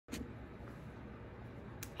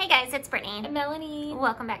Hey guys, it's Brittany. And Melanie.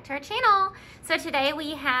 Welcome back to our channel. So today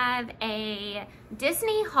we have a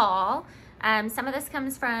Disney haul. Some of this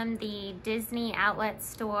comes from the Disney outlet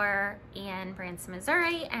store in Branson,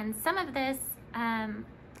 Missouri, and some of these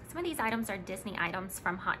items are Disney items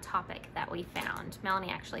from Hot Topic that we found. Melanie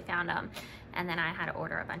actually found them, and then I had to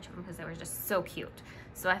order a bunch of them because they were just so cute.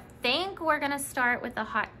 So I think we're gonna start with the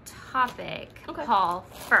Hot Topic haul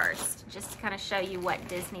first, just to kind of show you what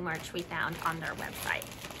Disney merch we found on their website.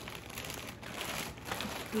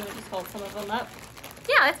 You want to just hold some of them up?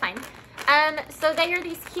 Yeah, that's fine. So they are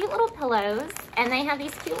these cute little pillows, and they have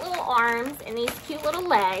these cute little arms and these cute little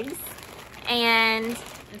legs, and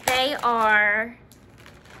they are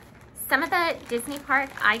some of the Disney park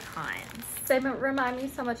icons. They remind me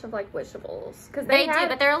so much of like Wishables. Because they do,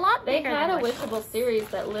 but they're a lot bigger. They had than a Wishable series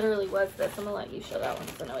that literally was this. I'm gonna let you show that one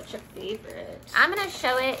because I know it's your favorite. I'm gonna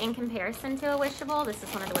show it in comparison to a Wishable. This is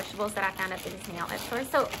one of the Wishables that I found at the Disney outlet store.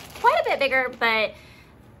 So quite a bit bigger, but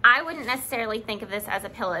I wouldn't necessarily think of this as a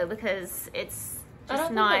pillow because it's just I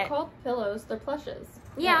don't think they're called pillows. They're plushes.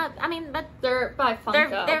 Yeah, I mean, but they're by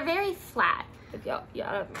Funko. They're very flat. Yeah,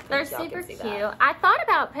 I don't think they're super cute. I thought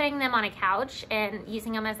about putting them on a couch and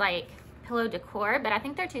using them as like pillow decor, but I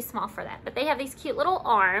think they're too small for that. But they have these cute little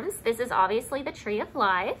arms. This is obviously the Tree of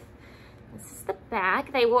Life. This is the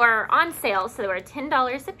back. They were on sale, so they were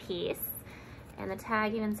 $10 a piece. And the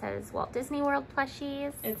tag even says Walt Disney World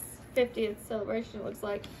plushies. It's 50th celebration. It looks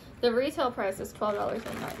like the retail price is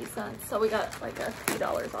 $12.90, so we got like a few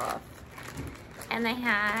dollars off. And they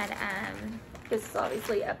had this is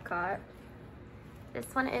obviously Epcot. This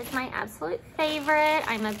one is my absolute favorite.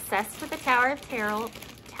 I'm obsessed with the Tower of Terror.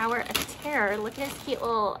 Look at his cute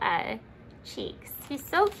little cheeks. He's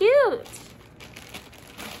so cute.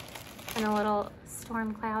 And a little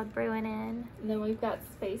storm cloud brewing in. And then we've got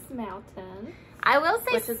Space Mountain. I will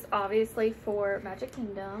say, which is obviously for Magic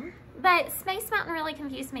Kingdom. But Space Mountain really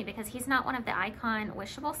confused me because he's not one of the icon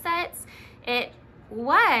Wishable sets. It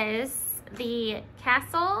was the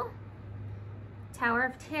Castle, Tower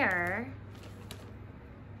of Terror,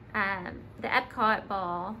 the Epcot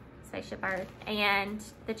Ball, Spaceship Earth, and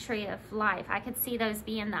the Tree of Life. I could see those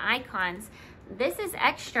being the icons. This is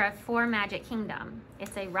extra for Magic Kingdom.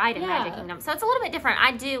 It's a ride in Magic Kingdom. So it's a little bit different.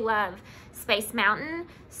 I do love Space Mountain.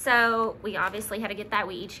 So we obviously had to get that.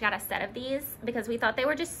 We each got a set of these because we thought they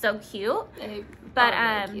were just so cute.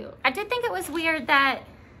 But really cute. I did think it was weird that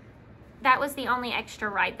that was the only extra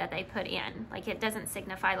ride that they put in. Like it doesn't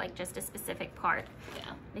signify like just a specific part.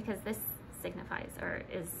 Yeah. Because this signifies or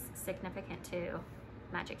is significant to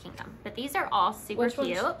Magic Kingdom. But these are all super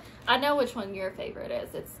cute. I know which one your favorite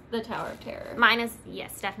is. It's the Tower of Terror. Mine is,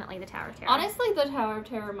 yes, definitely the Tower of Terror. Honestly, the Tower of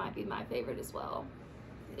Terror might be my favorite as well.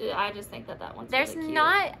 I just think that one's There's really cute.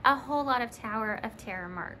 not a whole lot of Tower of Terror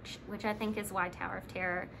merch, which I think is why Tower of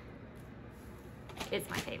Terror is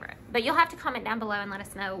my favorite. But you'll have to comment down below and let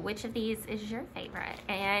us know which of these is your favorite.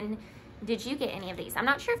 And did you get any of these? I'm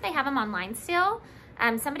not sure if they have them online still.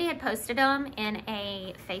 Somebody had posted them in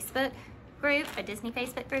a Facebook group, a Disney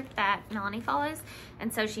Facebook group that Melanie follows,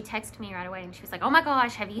 and so she texted me right away and she was like, oh my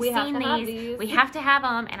gosh, have you seen these? We have to have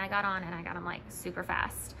them. And I got on and I got them like super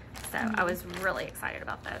fast, so I was really excited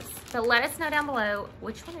about those. So let us know down below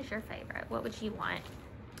which one is your favorite. What would you want?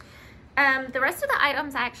 The rest of the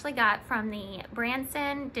items I actually got from the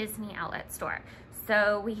Branson Disney outlet store.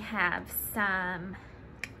 So we have some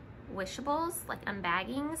Wishables, like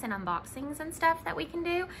unbaggings and unboxings and stuff that we can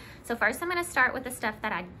do. So first I'm going to start with the stuff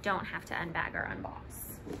that I don't have to unbag or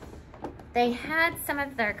unbox. They had some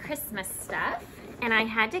of their Christmas stuff, and I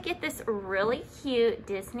had to get this really cute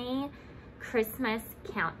Disney Christmas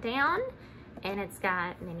countdown, and it's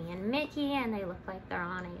got Minnie and Mickey, and they look like they're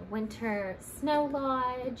on a winter snow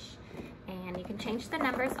lodge, and you can change the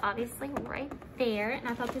numbers obviously right there. And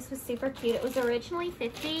I thought this was super cute. It was originally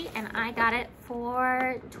 $50 and I got it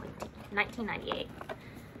for $19.98.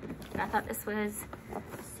 But I thought this was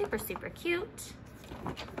super, super cute,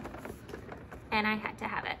 and I had to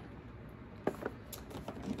have it.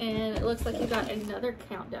 And it looks like you got another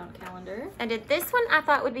countdown calendar. I did. This one I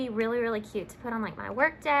thought would be really, really cute to put on like my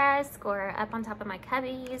work desk or up on top of my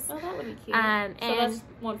cubbies. Oh, that would be cute. And so that's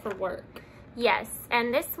one for work. Yes,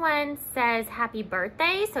 and this one says happy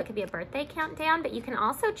birthday, so it could be a birthday countdown, but you can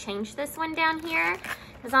also change this one down here,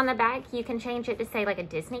 because on the back you can change it to say like a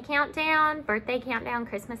Disney countdown, birthday countdown,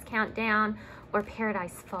 Christmas countdown, or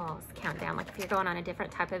Paradise Falls countdown, like if you're going on a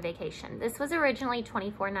different type of vacation. This was originally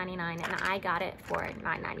 $24.99 and I got it for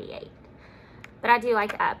 $9.98. But I do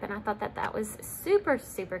like Up, and I thought that that was super,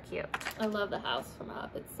 super cute. I love the house from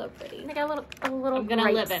Up. It's so pretty. They got a little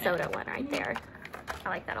grape soda one right there. I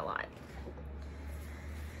like that a lot.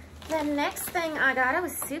 The next thing I got, I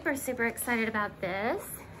was super, super excited about this.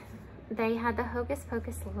 They had the Hocus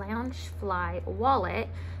Pocus Loungefly wallet.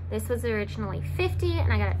 This was originally $50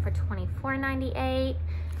 and I got it for $24.98.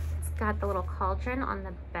 It's got the little cauldron on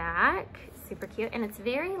the back. Super cute. And it's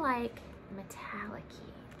very like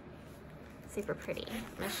metallic-y. Super pretty. I'm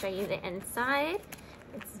gonna show you the inside.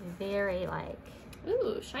 It's very like...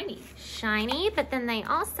 Ooh, shiny. Shiny, but then they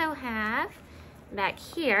also have back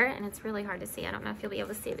here, and it's really hard to see. I don't know if you'll be able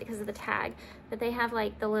to see it because of the tag, but they have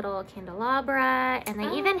like the little candelabra, and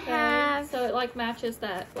they even have... So it like matches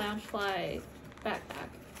that Loungefly backpack.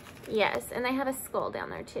 Yes, and they have a skull down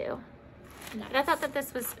there too. Nice. But I thought that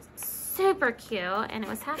this was super cute, and it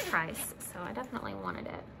was half price, so I definitely wanted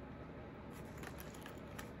it.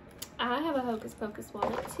 I have a Hocus Pocus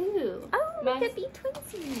wallet too. Oh, look at the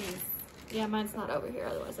twinsies. Yeah, mine's not over here,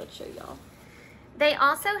 otherwise I'd show y'all. They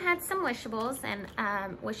also had some Wishables, and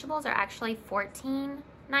Wishables are actually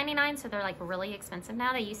 $14.99, so they're like really expensive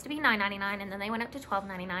now. They used to be $9.99, and then they went up to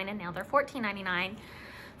 $12.99, and now they're $14.99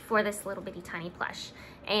 for this little bitty tiny plush.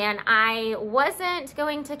 And I wasn't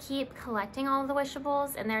going to keep collecting all of the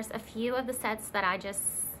Wishables, and there's a few of the sets that I just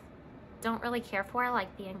don't really care for,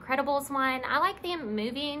 like the Incredibles one. I like the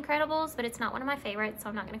movie Incredibles, but it's not one of my favorites, so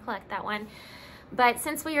I'm not going to collect that one. But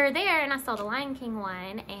since we were there and I saw the Lion King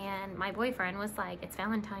one, and my boyfriend was like, it's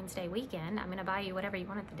Valentine's Day weekend, I'm gonna buy you whatever you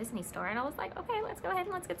want at the Disney store. And I was like, okay, let's go ahead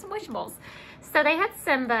and let's get some Wishables. So they had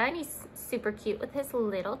Simba, and he's super cute with his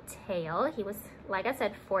little tail. He was, like I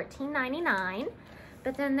said, $14.99.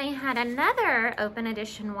 But then they had another open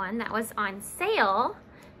edition one that was on sale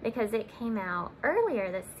because it came out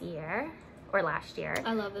earlier this year. Or last year.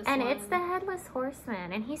 I love this and one. It's the Headless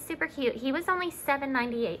Horseman, and he's super cute. He was only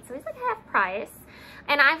 $7.98, so he's like half price.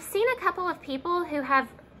 And I've seen a couple of people who have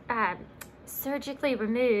surgically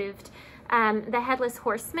removed the Headless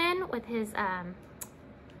Horseman with his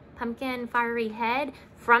pumpkin fiery head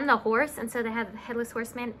from the horse, and so they have the Headless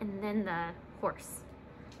Horseman and then the horse,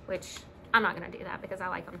 which I'm not gonna do that because I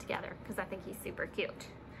like them together because I think he's super cute.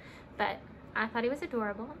 But I thought he was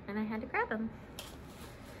adorable, and I had to grab him.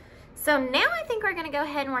 So now I think we're gonna go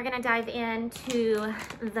ahead and we're gonna dive into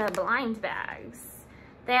the blind bags.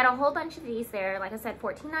 They had a whole bunch of these there. Like I said,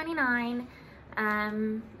 $14.99.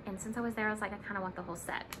 And since I was there, I was like, I kind of want the whole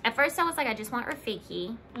set. At first I was like, I just want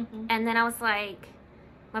Rafiki. And then I was like,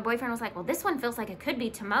 my boyfriend was like, well, this one feels like it could be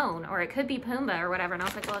Timon or it could be Pumbaa or whatever. And I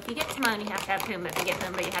was like, well, if you get Timon, you have to have Pumbaa. If you get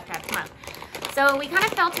Pumbaa, you have to have Timon. So we kind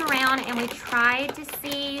of felt around and we tried to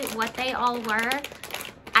see what they all were.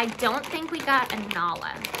 I don't think we got a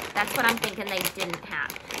Nala. That's what I'm thinking they didn't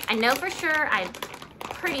have. I know for sure, I'm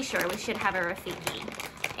pretty sure we should have a Rafiki.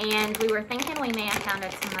 And we were thinking we may have found a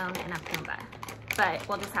Timon and a Pumbaa. But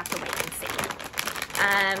we'll just have to wait and see.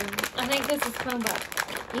 I think this is Pumbaa.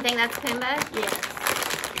 You think that's Pumbaa? Yes.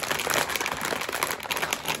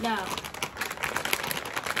 No.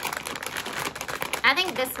 I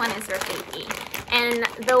think this one is Rafiki. And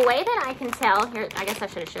the way that I can tell, here, I guess I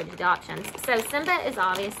should have showed you the options. So Simba is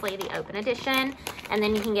obviously the open edition, and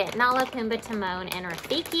then you can get Nala, Pumbaa, Timon, and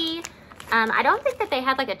Rafiki. I don't think that they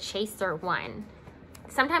had like a chaser one.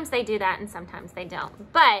 Sometimes they do that and sometimes they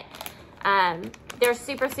don't. But they're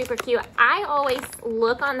super, super cute. I always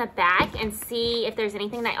look on the back and see if there's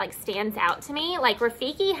anything that like stands out to me. Like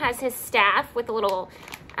Rafiki has his staff with a little...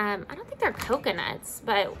 I don't think they're coconuts,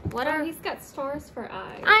 but what are... he's got stars for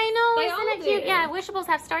eyes. I know, They isn't all it cute? do. Yeah, Wishables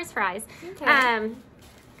have stars for eyes. Okay.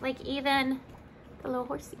 Like even the little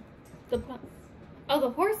horsey. Oh, the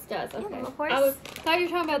horse does. Okay. Yeah, the little horse. I thought you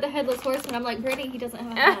were talking about the Headless Horseman. I'm like, Brittany, he doesn't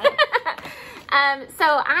have a hat. So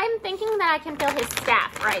I'm thinking that I can feel his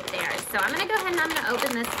staff right there. So I'm going to go ahead and I'm going to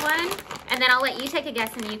open this one. And then I'll let you take a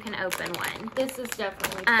guess and you can open one. This is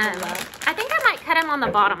definitely Pumbaa. I think I might cut him on the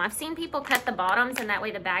bottom. I've seen people cut the bottoms and that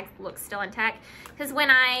way the bag looks still intact. Because when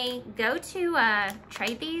I go to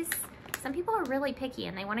trade these, some people are really picky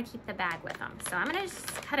and they want to keep the bag with them. So I'm going to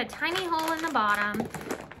just cut a tiny hole in the bottom.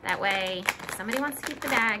 That way, if somebody wants to keep the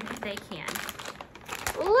bag, they can.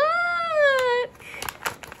 Look!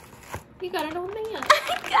 You got an old man.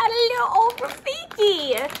 I got a little old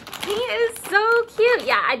Rafiki. He is so cute.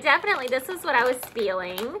 Yeah, I definitely, this is what I was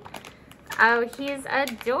feeling. Oh, he's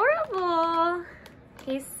adorable.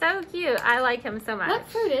 He's so cute. I like him so much. What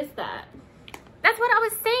fruit is that? That's what I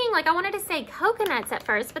was saying. Like, I wanted to say coconuts at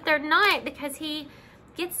first, but they're not because he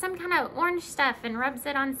gets some kind of orange stuff and rubs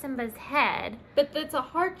it on Simba's head. But it's a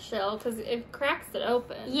hard shell because it cracks it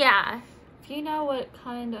open. Yeah. If you know what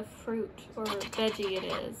kind of fruit or veggie it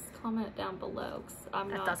is, comment down below.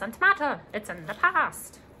 It doesn't matter. It's in the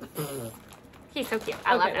past. He's so cute.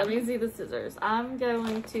 I love him. Let me see the scissors. I'm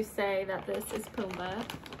going to say that this is Pumbaa.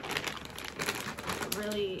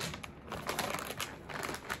 Really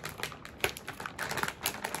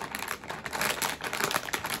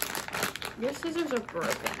Your scissors are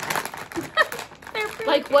broken. They're broken.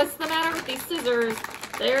 Like, what's the matter with these scissors?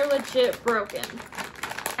 They're legit broken.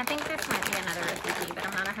 I think this might be another refugee, but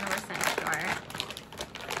I'm not 100% sure.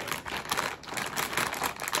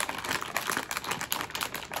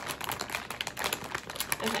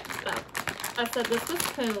 Okay, so I said this was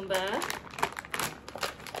Pumbaa.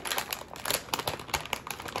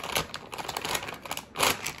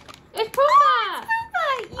 It's Pumbaa!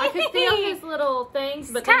 I could feel his little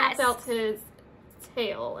things, but then I felt his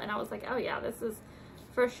tail, and I was like, oh yeah, this is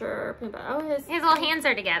for sure Pumbaa. Oh, his little hands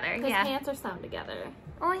are together. His hands are sewn together.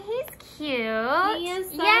 Oh, he's cute. He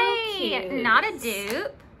is so cute. Not a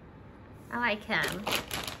dupe. I like him.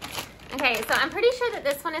 Okay, so I'm pretty sure that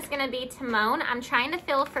this one is going to be Timon. I'm trying to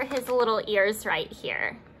feel for his little ears right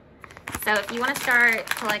here. So if you want to start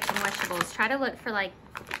collecting Wishables, try to look for like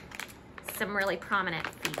some really prominent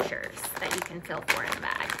features that you can feel for in the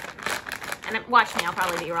bag. And watch me, I'll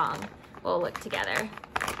probably be wrong. We'll look together.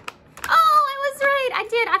 Oh, I was right. I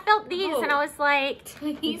did. I felt these and I was like,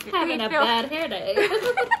 he's having a bad headache.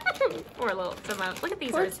 Poor little Timon. Look at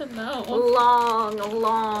these. Poor Timon. Long,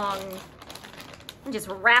 long. And just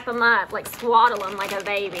wrap them up, like swaddle them like a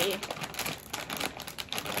baby.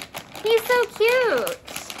 He's so cute.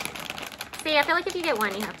 See, I feel like if you get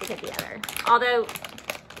one, you have to get the other. Although,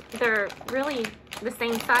 they're really the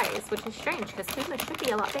same size, which is strange because Pumbaa should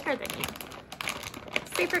be a lot bigger than you.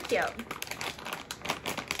 Super cute. All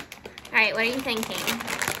right, what are you thinking?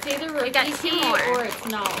 It's either we got 2 more. Or it's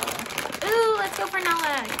Nala. Ooh, let's go for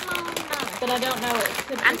Nala. Come on, Nala. But I don't know. It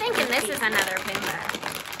could be I'm thinking this is another Pumbaa.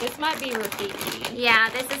 This might be Rafiki. Yeah,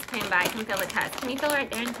 this is Pumbaa. I can feel the tusk. Can you feel right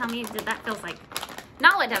there and tell me that feels like...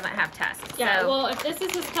 Nala doesn't have tusks. Yeah, so. well, if this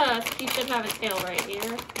is his tusk, he should have a tail right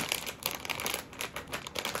here.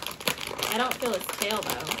 I don't feel his tail,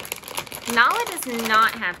 though. Nala does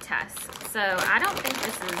not have tusks, so I don't think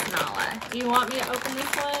this is Nala. Do you want me to open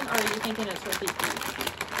this one, or are you thinking it's Rafiki?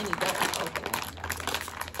 And you don't want to open it.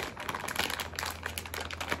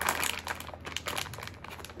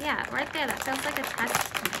 Yeah, right there. That feels like a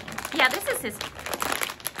tusk to me. Yeah, this is his...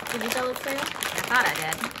 Did you feel his tail? I thought I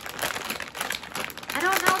did. I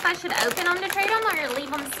don't know if I should open them to trade them or leave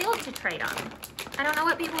them sealed to trade them. I don't know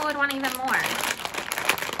what people would want even more.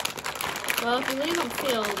 Well, if you leave them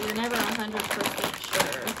sealed, you're never 100%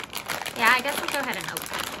 sure. Yeah, I guess we'll go ahead and open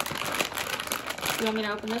it. You want me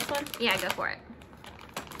to open this one? Yeah, go for it.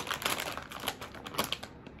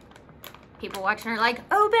 People watching are like,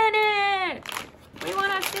 open it! We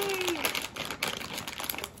want to see!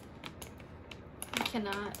 I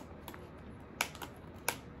cannot.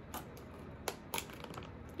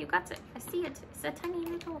 You got it. I see it. It's a tiny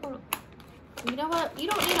little... You know what? You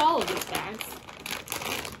don't need all of these bags.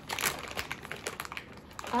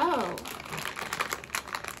 Oh.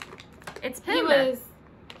 It's Pumbaa.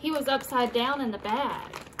 He was upside down in the bag.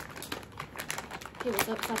 He was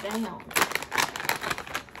upside down.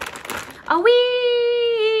 A wee!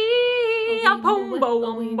 A Pumbaa.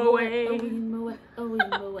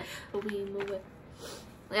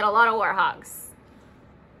 We got a lot of warhogs.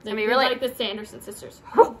 They're really like the Sanderson sisters.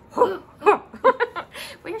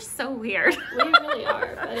 We're so weird. We really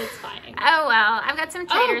are, but it's fine. Oh well, I've got some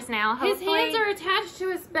traders now. Hopefully. His hands are attached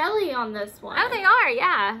to his belly on this one. Oh, they are,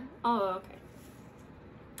 yeah. Oh, okay.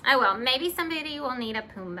 Oh well, maybe somebody will need a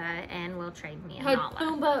Pumbaa and will trade me a Nala.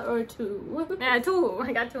 Pumbaa or 2. Yeah, 2.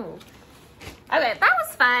 I got 2. Okay, that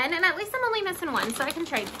was fun, and at least I'm only missing one, so I can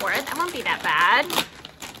trade for it. That won't be that bad.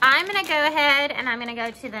 I'm going to go ahead and I'm going to go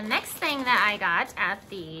to the next thing that I got at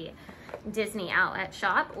the Disney outlet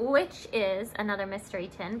shop, which is another mystery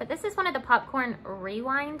tin. But this is one of the popcorn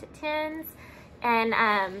rewind tins. And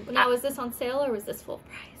now, was this on sale or was this full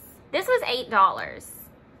price? This was $8.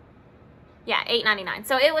 Yeah, $8.99.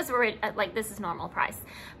 So it was like, this is normal price.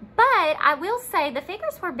 But I will say the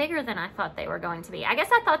figures were bigger than I thought they were going to be. I guess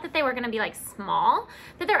I thought that they were going to be like small,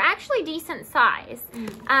 but they're actually decent size.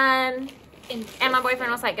 And my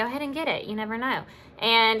boyfriend was like, go ahead and get it. You never know.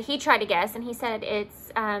 And he tried to guess, and he said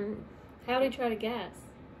it's... How did he try to guess?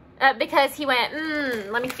 Because he went,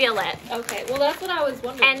 let me feel it. Okay, well, that's what I was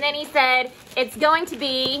wondering. And then he said, it's going to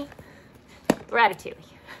be Ratatouille.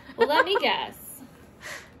 Well, let me guess.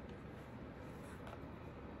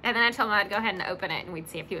 And then I told him I'd go ahead and open it, and we'd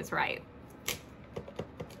see if he was right.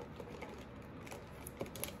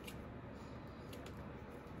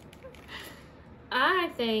 I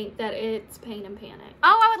think that it's Pain and Panic.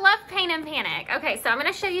 Oh, I would love Pain and Panic. Okay, so I'm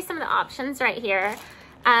going to show you some of the options right here.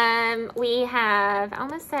 We have, I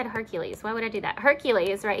almost said Hercules. Why would I do that?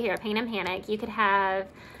 Hercules right here, Pain and Panic. You could have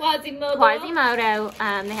Quasimodo.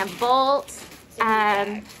 They have Bolt,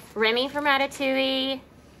 Remy from Ratatouille,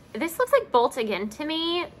 this looks like Bolt again to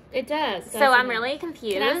me. It does. So I'm really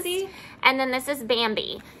confused. Can I see? And then this is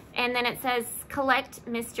Bambi. And then it says collect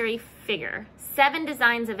mystery figure. 7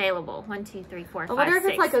 designs available. 1, 2, 3, 4, 5, I wonder if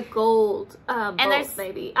 6. it's like a gold and Bolt, there's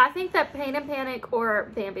maybe. I think that Pain and Panic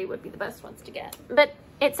or Bambi would be the best ones to get. But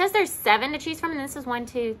it says there's 7 to choose from, and this is 1,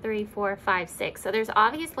 2, 3, 4, 5, 6. So there's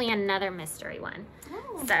obviously another mystery one.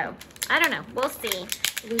 Oh. So I don't know. We'll see.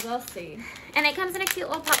 We will see. And it comes in a cute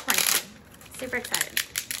little popcorn can. Super excited.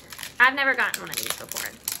 I've never gotten one of these before.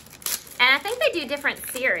 And I think they do different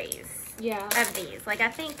series of these. Like, I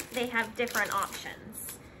think they have different options.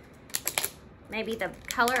 Maybe the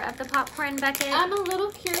color of the popcorn bucket. I'm a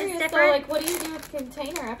little curious, though. Like, what do you do with the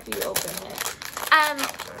container after you open it?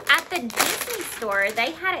 At the Disney store,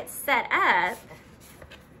 they had it set up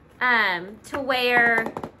to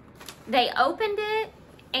where they opened it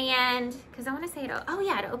and, because I want to say it, oh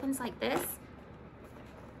yeah, it opens like this.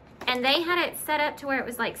 And they had it set up to where it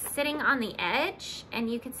was like sitting on the edge and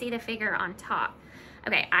you could see the figure on top.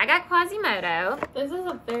 Okay, I got Quasimodo. This is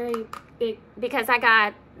a very big... Because I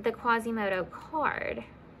got the Quasimodo card.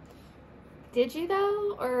 Did you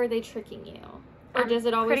though? Or are they tricking you? Or does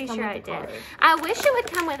it always come with the card? I wish it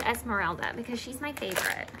would come with Esmeralda because she's my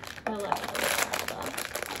favorite. I love Esmeralda.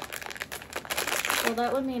 Well,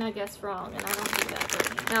 that would mean I guessed wrong, and I don't do that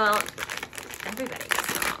very much. Well, everybody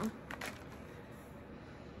gets wrong.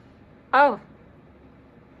 Oh.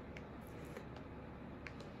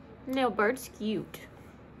 No, Bird's cute.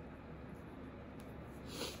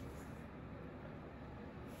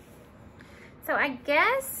 So I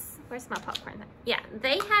guess, where's my popcorn? Yeah,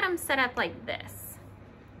 they had them set up like this.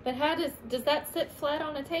 But how does that sit flat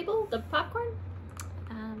on a table, the popcorn?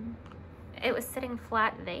 It was sitting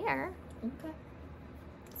flat there. Okay.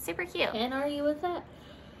 Super cute. Can't argue with that.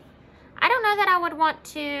 I don't know that I would want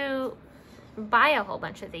to buy a whole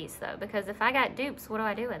bunch of these though, because if I got dupes, what do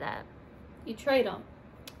I do with that? You trade them.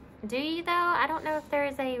 Do you though? I don't know if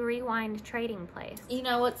there's a rewind trading place. You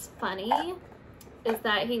know what's funny is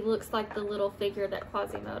that he looks like the little figure that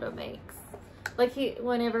Quasimodo makes. Like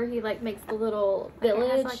whenever he like makes the little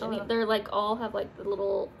village, like and they're like all have like the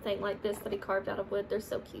little thing like this that he carved out of wood. They're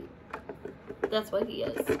so cute. That's what he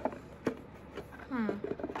is.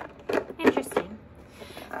 Interesting.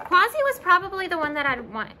 Quasi was probably the one that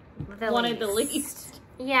I'd wanted the least.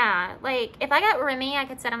 Yeah, like if I got Remy, I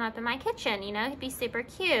could set him up in my kitchen. You know, he'd be super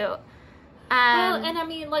cute. Well, and I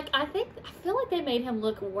mean, like I feel like they made him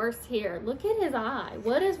look worse here. Look at his eye.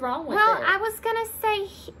 What is wrong with it? Well, I was gonna say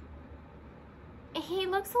he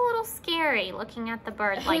looks a little scary looking at the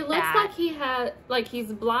bird like that. He looks like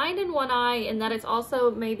he's blind in one eye, and that it's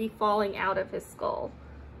also maybe falling out of his skull.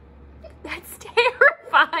 That's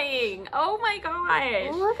terrifying. Oh my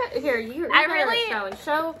gosh. Look at here. You're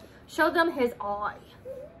show them his eye.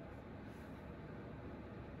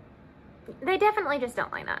 They definitely just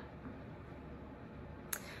don't line up.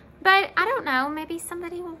 But I don't know. Maybe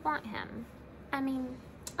somebody will want him. I mean,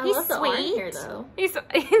 he's sweet. The arm here, though. They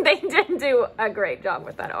did do a great job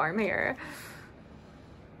with that arm here.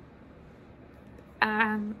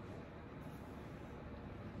 He's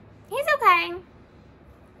okay.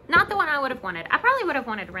 Not the one I would have wanted. I probably would have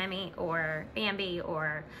wanted Remy or Bambi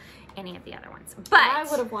or any of the other ones. But I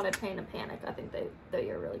would have wanted Pain and Panic. I think they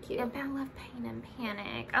are really cute. Yeah, but I love Pain and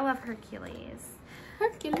Panic. I love Hercules.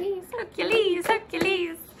 Hercules.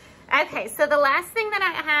 Okay, so the last thing that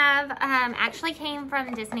I have actually came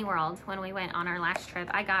from Disney World when we went on our last trip.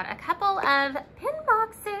 I got a couple of pin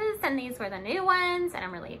boxes, and these were the new ones, and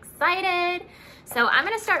I'm really excited. So I'm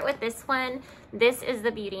going to start with this one. This is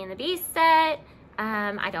the Beauty and the Beast set.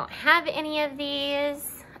 I don't have any of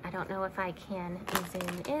these. I don't know if I can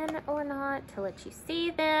zoom in or not to let you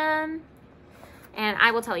see them. And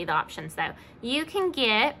I will tell you the options though. You can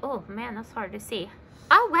get, oh man, that's hard to see.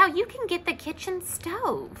 Oh wow, you can get the kitchen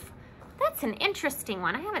stove. That's an interesting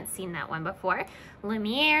one. I haven't seen that one before.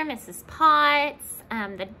 Lumiere, Mrs. Potts,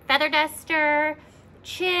 the Feather Duster,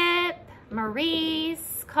 Chip,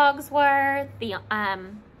 Maurice, Cogsworth, the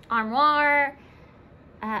Armoire.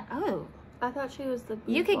 Oh. I thought she was the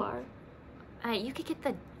boudoir. You could get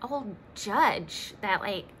the old judge that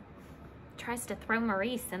like tries to throw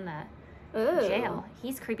Maurice in the jail.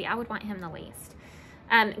 He's creepy. I would want him the least.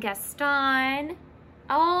 Gaston.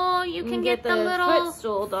 Oh, you can get the little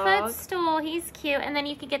footstool dog. Footstool. He's cute. And then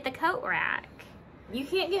you could get the coat rack. You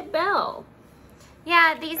can't get Belle.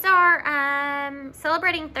 Yeah, these are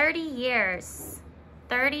celebrating 30 years.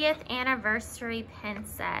 30th anniversary pin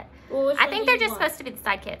set. Well, I think they're just supposed to be the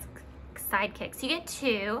sidekicks. You get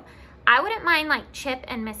 2. I wouldn't mind like Chip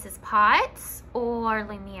and Mrs. Potts or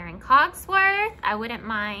Lumiere and Cogsworth. I wouldn't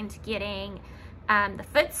mind getting The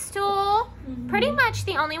footstool. Pretty much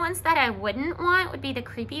the only ones that I wouldn't want would be the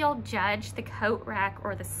creepy old judge, the coat rack,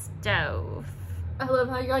 or the stove. I love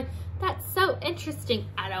how you're like, that's so interesting.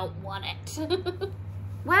 I don't want it.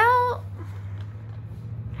 Well,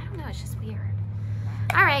 I don't know. It's just weird.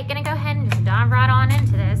 All right, gonna go ahead and just dive right on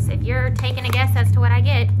into this. If you're taking a guess as to what I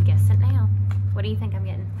get, guess it now. What do you think I'm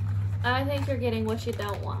getting? I think you're getting what you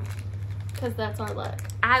don't want, because that's our luck.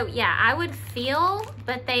 Yeah, I would feel,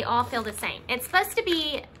 but they all feel the same. It's supposed to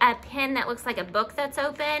be a pen that looks like a book that's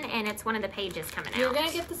open, and it's one of the pages coming out. You're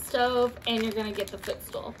gonna get the stove, and you're gonna get the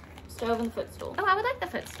footstool. Stove and footstool. Oh, I would like the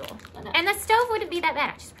footstool. And the stove wouldn't be that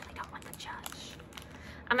bad. I just really don't want the judge.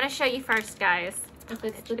 I'm gonna show you first, guys. If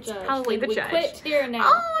it's the judge. Probably the judge. Quit here now.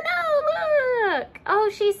 Oh no, look. Oh,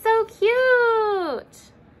 she's so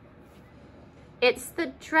cute. It's the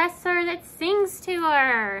dresser that sings to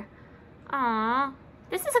her. Aw.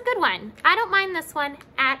 This is a good one. I don't mind this one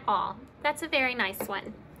at all. That's a very nice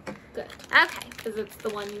one. Good. Okay. Because it's the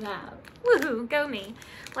one you have. Woohoo, go me.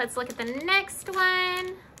 Let's look at the next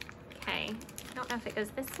one. Okay. I don't know if it goes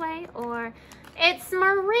this way or... It's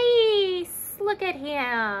Maurice. Look at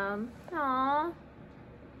him. Aw.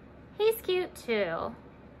 He's cute too.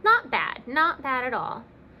 Not bad. Not bad at all.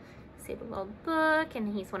 See the little book,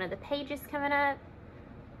 and he's one of the pages coming up.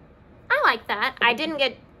 I like that. I didn't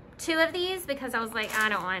get 2 of these because I was like, I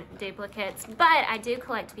don't want duplicates, but I do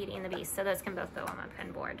collect Beauty and the Beast, so those can both go on my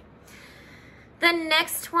pen board. The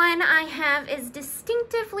next one I have is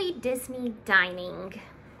Distinctively Disney Dining.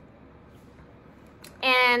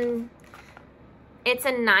 And it's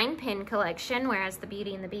a 9-pin collection, whereas the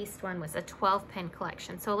Beauty and the Beast one was a 12-pin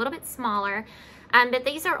collection, so a little bit smaller. But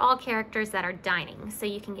these are all characters that are dining. So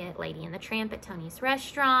you can get Lady and the Tramp at Tony's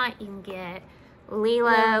Restaurant. You can get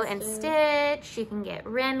Lilo and Stitch. You can get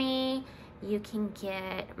Remy. You can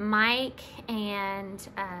get Mike and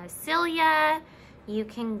Celia. You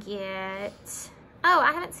can get... Oh,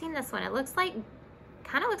 I haven't seen this one. It looks like...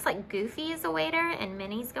 Kind of looks like Goofy is a waiter and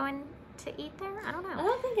Minnie's going to eat there. I don't know. I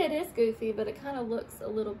don't think it is Goofy, but it kind of looks a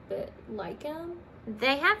little bit like him.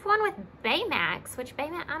 They have one with Baymax, which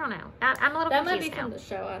Baymax, I don't know. I'm a little confused now. That might be from the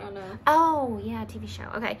show, I don't know. Oh, yeah, TV show.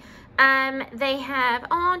 Okay. They have,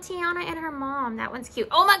 oh, Tiana and her mom. That one's cute.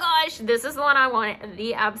 Oh my gosh, this is the one I want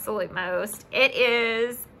the absolute most. It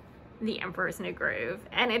is the Emperor's New Groove.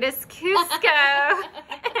 And it is Cusco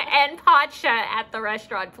and Pacha at the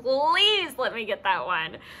restaurant. Please let me get that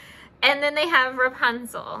one. And then they have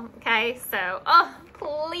Rapunzel. Okay, so, oh,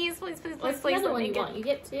 please, please, please, please, please let me get. You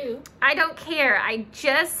get 2. I don't care. I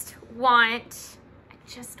just want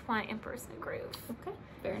Emperor's New Groove. Okay,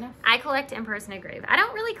 fair enough. I collect Emperor's New Groove. I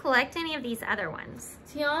don't really collect any of these other ones.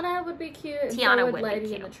 Tiana would be cute. Tiana would Lady be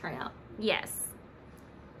cute. and the Tramp. Yes.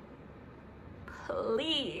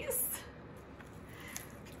 Please.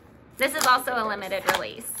 This is also a limited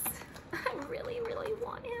release. I really, really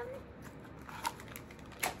want him.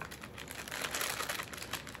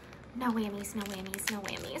 No whammies, no whammies, no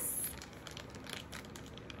whammies.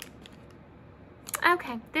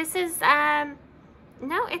 Okay, this is,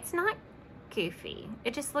 no, it's not Goofy.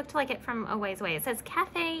 It just looked like it from a ways away. It says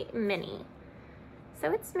Cafe Minnie.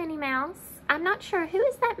 So it's Minnie Mouse. I'm not sure. Who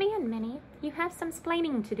is that man, Minnie? You have some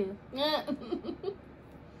splaining to do.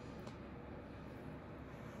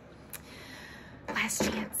 Last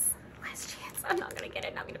chance. Last chance. I'm not gonna get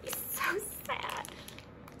it. I'm gonna be so sad.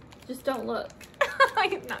 Just don't look.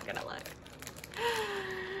 I'm not gonna look.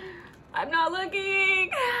 I'm not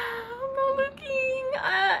looking. I'm not looking.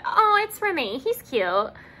 Oh, it's Remy. He's cute.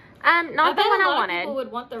 Not the one I wanted. I bet a lot of people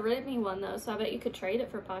would want the Remy one though, so I bet you could trade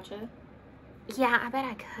it for Pacha. Yeah, I bet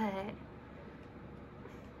I could.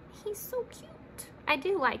 He's so cute. I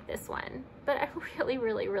do like this one, but I really,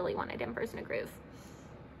 really, really wanted Emperor's New Groove.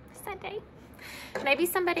 Sad day. Maybe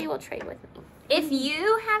somebody will trade with me. If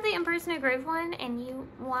you have the Emperor's New Groove one and you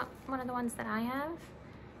want one of the ones that I have,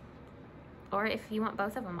 or if you want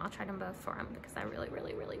both of them, I'll trade them both for them because I really,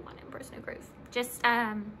 really, really want Emperor's New Groove. Just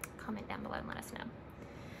comment down below and let us know.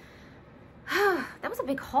 That was a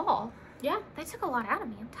big haul. Yeah. They took a lot out of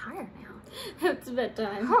me. I'm tired now. It's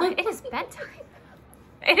bedtime. Oh, it is bedtime.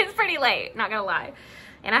 It is pretty late, not gonna lie.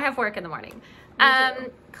 And I have work in the morning.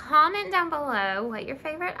 Comment down below what your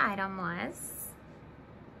favorite item was.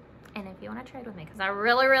 And if you want to trade with me, because I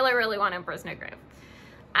really, really, really want Emperor's New Groove.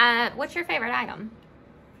 What's your favorite item?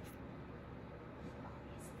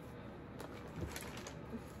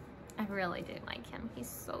 I really do like him. He's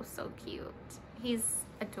so, so cute. He's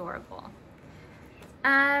adorable.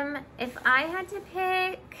 If I had to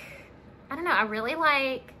pick, I don't know, I really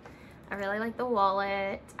like the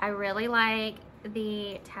wallet. I really like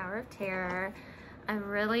the Tower of Terror. I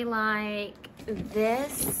really like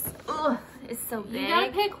this. Ugh, is so big. You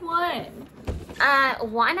gotta pick one.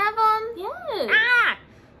 One of them? Yes. Ah!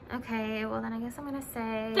 Okay, well then I guess I'm gonna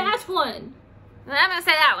say... That one. I'm gonna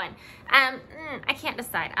say that one. I can't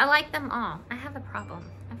decide. I like them all. I have a problem.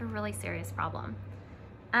 I have a really serious problem.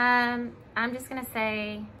 I'm just gonna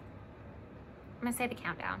say... I'm gonna say the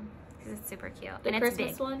Countdown because it's super cute. The and it's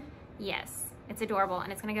Christmas big. one? Yes. It's adorable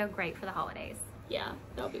and it's gonna go great for the holidays. Yeah,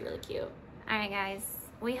 that'll be really cute. Alright guys,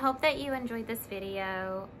 we hope that you enjoyed this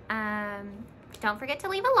video. Don't forget to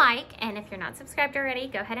leave a like, and if you're not subscribed already,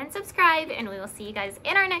 go ahead and subscribe, and we will see you guys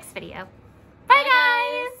in our next video.